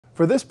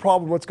For this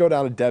problem, let's go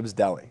down to Deb's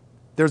Deli.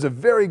 There's a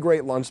very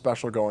great lunch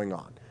special going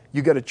on.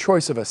 You get a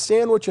choice of a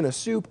sandwich and a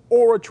soup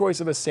or a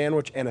choice of a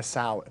sandwich and a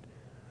salad.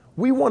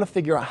 We want to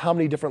figure out how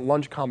many different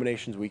lunch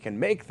combinations we can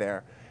make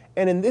there.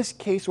 And in this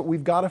case, what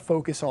we've got to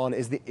focus on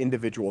is the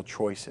individual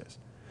choices.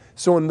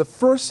 So in the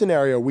first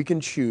scenario, we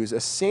can choose a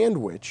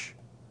sandwich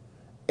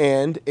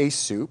and a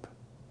soup.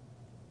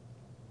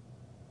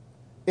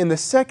 In the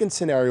second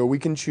scenario, we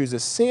can choose a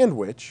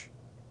sandwich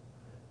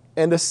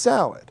and a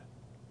salad.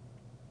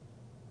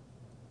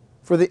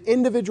 For the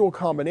individual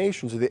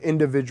combinations or the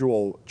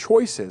individual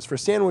choices, for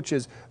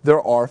sandwiches,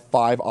 there are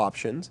 5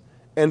 options,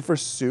 and for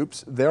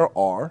soups, there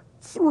are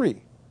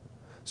 3.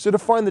 So to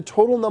find the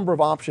total number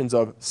of options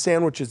of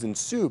sandwiches and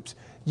soups,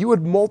 you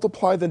would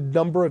multiply the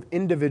number of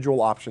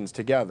individual options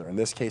together. In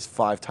this case,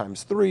 5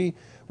 times 3,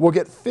 we'll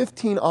get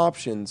 15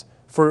 options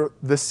for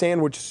the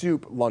sandwich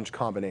soup lunch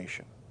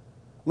combination.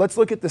 Let's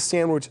look at the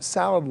sandwich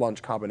salad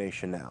lunch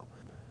combination now.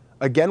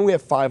 Again, we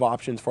have 5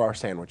 options for our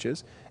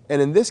sandwiches,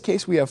 and in this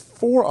case, we have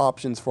 4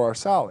 options for our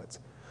salads.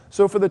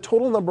 So for the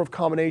total number of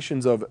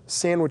combinations of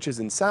sandwiches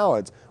and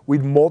salads,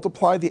 we'd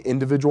multiply the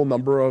individual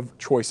number of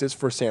choices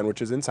for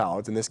sandwiches and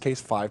salads, in this case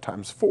 5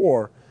 times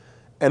 4,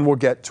 and we'll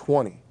get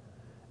 20.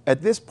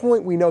 At this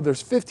point, we know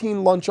there's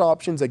 15 lunch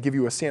options that give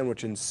you a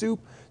sandwich and soup,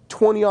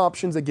 20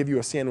 options that give you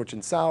a sandwich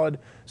and salad,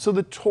 so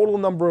the total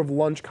number of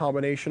lunch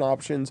combination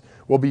options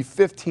will be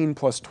 15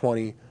 plus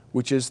 20,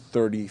 which is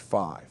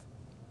 35.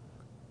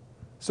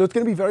 So it's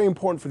going to be very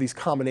important for these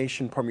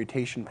combination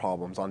permutation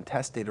problems on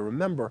test day to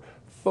remember,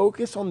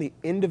 focus on the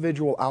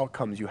individual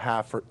outcomes you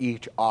have for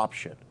each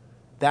option.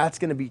 That's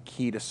going to be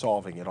key to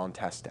solving it on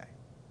test day.